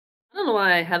know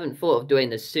why I haven't thought of doing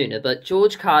this sooner, but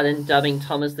George Carlin dubbing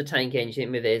Thomas the Tank Engine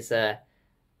with his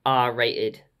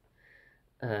R-rated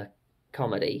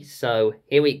comedy. So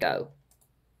here we go.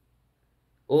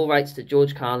 All rights to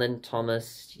George Carlin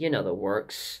Thomas, you know the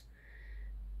works.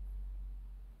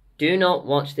 Do not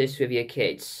watch this with your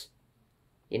kids.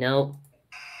 You know,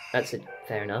 that's it.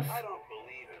 Fair enough. I don't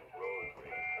believe in road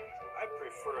rage. I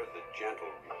prefer the gentle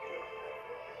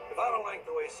rebuke. If I don't like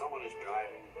the way someone is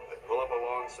driving, I pull up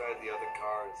alongside the other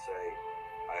car and say,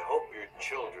 I hope your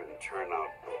children turn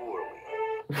out poorly.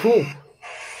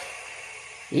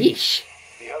 Yeesh.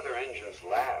 The other engines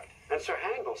laughed, and Sir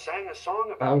Handel sang a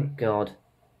song about Oh, it. God.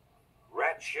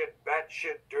 Rat shit, bat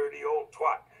shit, dirty old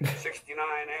twat. 69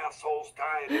 assholes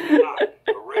tying in a knot.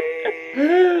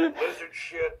 Hooray, lizard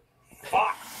shit,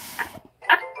 fuck.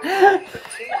 The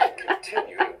teasing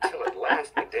continued until at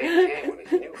last the day came when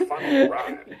his new funnel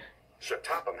arrived. Sir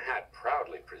Topham Hatt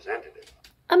proudly presented it.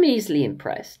 I'm easily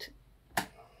impressed.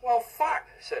 Well, fuck,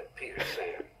 said Peter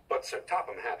Sam. But Sir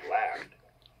Topham Hatt laughed.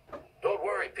 Don't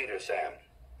worry, Peter Sam.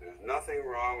 There's nothing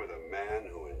wrong with a man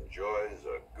who enjoys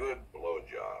a good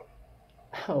blowjob.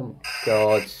 Oh,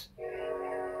 God.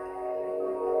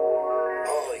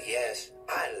 Oh, yes,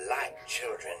 I like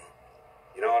children.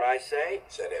 You know what I say?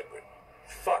 Said Edward.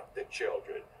 Fuck the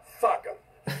children. Fuck them.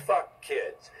 Fuck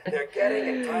kids. They're getting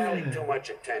entirely too much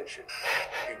attention.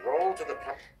 He rolled to the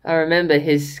I remember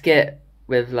his skit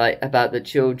with, like, about the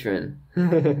children.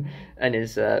 And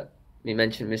his, he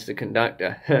mentioned Mr.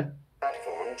 Conductor.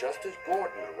 platform just as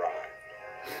Gordon arrived.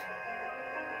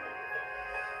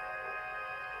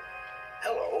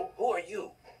 Hello, who are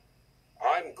you?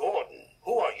 I'm Gordon.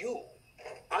 Who are you?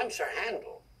 I'm Sir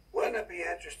Handel. Wouldn't it be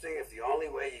interesting if the only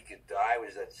way you could die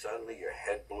was that suddenly your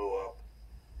head blew up?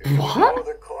 If there were no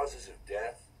other causes of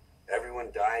death,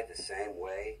 everyone died the same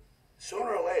way.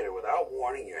 Sooner or later, without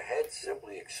warning, your head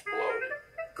simply exploded.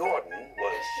 Gordon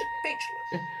was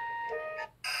speechless.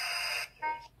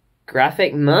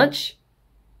 Graphic much?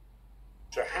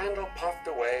 Sir Handel puffed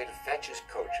away to fetch his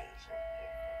coaches.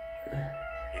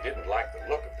 He didn't like the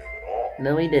look of them at all.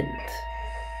 No, he didn't.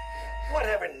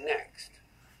 Whatever next?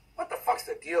 What the fuck's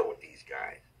the deal with these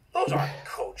guys? Those aren't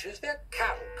coaches, they're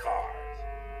cattle cars.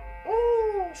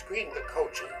 Ooh, screamed the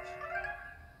coaches.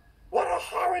 What a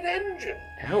horrid engine!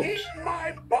 Ouch. Eat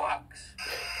my box!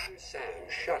 Sam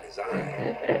shut his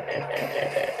eyes.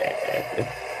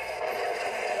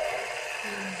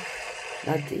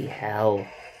 Bloody hell.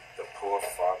 The poor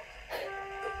fuck.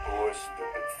 The poor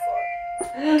stupid fuck.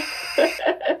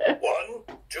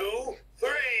 1, 2, 3!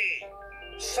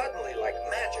 Suddenly, like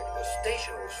magic, the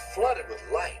station was flooded with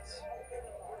lights.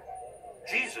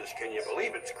 Jesus, can you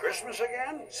believe it's Christmas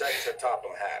again? Said Sir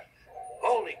Topham Hatt.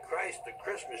 Holy Christ, the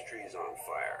Christmas tree's on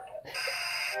fire.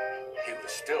 He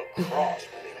was still cross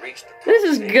when they reached the top. This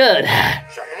is good.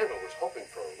 Sir Handel was hoping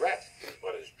for a rest,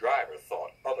 but his driver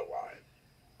thought otherwise.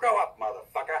 Grow up,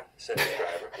 motherfucker, said his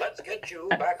driver. Let's get you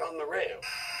back on the rail.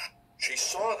 She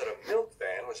saw that a milk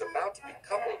van was about to be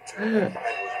coupled to her and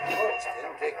was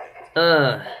most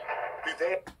indignant. Do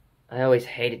I always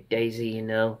hated Daisy, you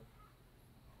know.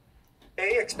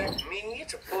 They expect me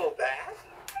to pull that?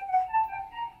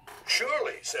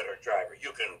 Surely, said her driver,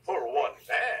 you can pull one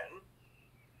van.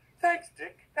 Thanks,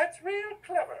 Dick. That's real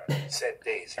clever, said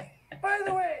Daisy. By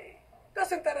the way,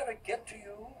 doesn't that ever get to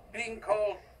you, being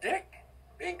called Dick?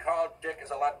 Being called Dick is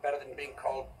a lot better than being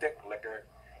called Dick Licker.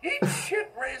 Eat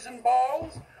shit, raisin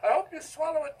balls. I hope you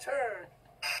swallow a turd.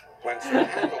 When Sir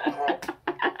Handel called...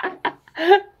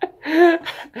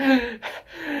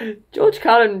 George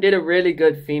Carlin did a really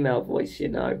good female voice, you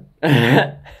know.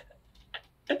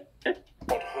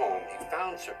 home, he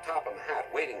found Sir Topham Hatt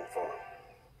waiting for him.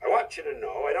 I want you to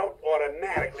know I don't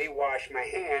automatically wash my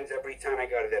hands every time I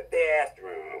go to the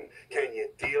bathroom. Can you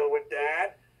deal with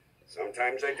that?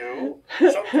 Sometimes I do,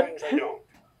 sometimes I don't.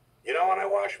 You know when I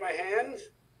wash my hands?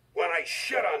 When I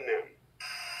shit on them.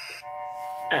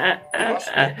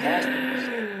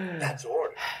 That's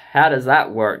order. How does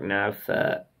that work now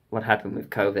for what happened with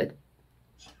COVID?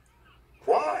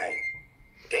 Why?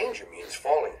 Danger means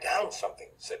falling down something,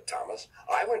 said Thomas.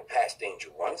 I went past danger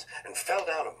once and fell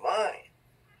down a mine.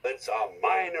 It's a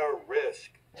minor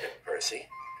risk, Said Percy.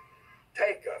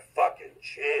 take a fucking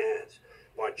chance.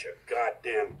 Bunch of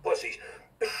goddamn pussies.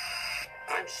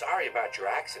 I'm sorry about your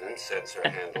accident, said Sir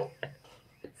Handel.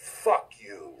 Fuck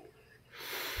you.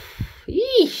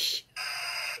 Yeesh.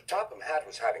 Topham Hatt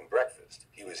was having breakfast.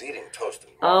 He was eating toast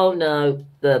and Oh no,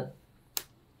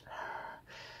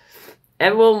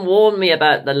 everyone warned me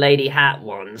about the lady hat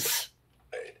ones.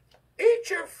 Eat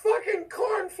your fucking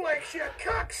cornflakes, you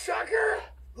cocksucker!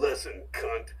 Listen,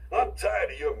 cunt, I'm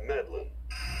tired of your meddling.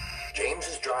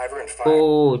 James's driver and fire.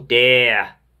 Oh dear.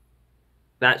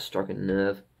 That struck a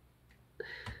nerve.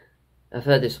 I've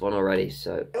heard this one already,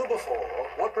 so... Before,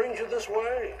 what brings you this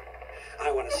way? I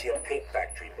want to see a paint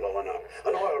factory blowing up,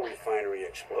 an oil refinery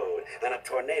explode, and a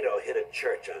tornado hit a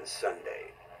church on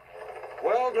Sunday.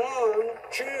 Well done.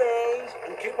 Cheers,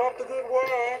 and keep up the good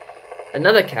work.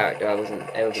 Another character I wasn't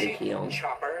overly keen on.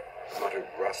 Chopper, muttered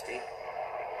Rusty.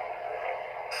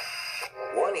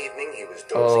 One evening he was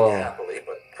dozing Oh. happily,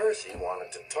 but Percy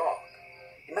wanted to talk.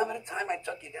 Remember the time I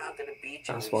took you down to the beach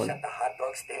and That's we one. set the hot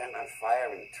dog stand on fire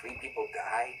and 3 people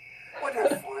died? Wasn't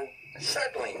that fun?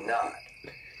 Certainly not.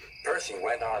 Percy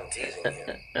went on teasing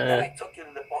him. Then I took you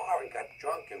to the bar and got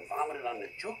drunk and vomited on the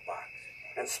jukebox.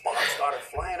 And sparks started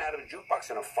flying out of the jukebox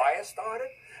and a fire started.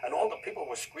 And all the people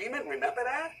were screaming. Remember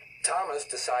that? Thomas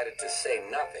decided to say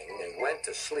nothing and went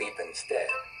to sleep instead.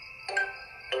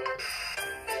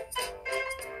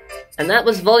 And that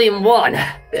was volume 1.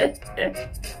 Then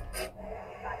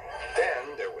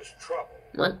there was trouble.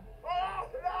 What? Oh,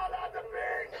 no, not the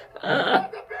beast! Uh,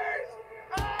 Not the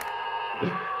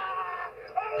beast!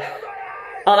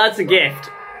 oh, that's a gift.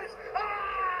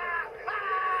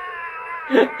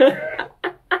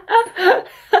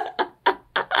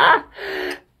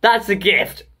 That's a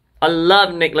gift. I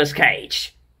love Nicolas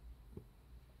Cage.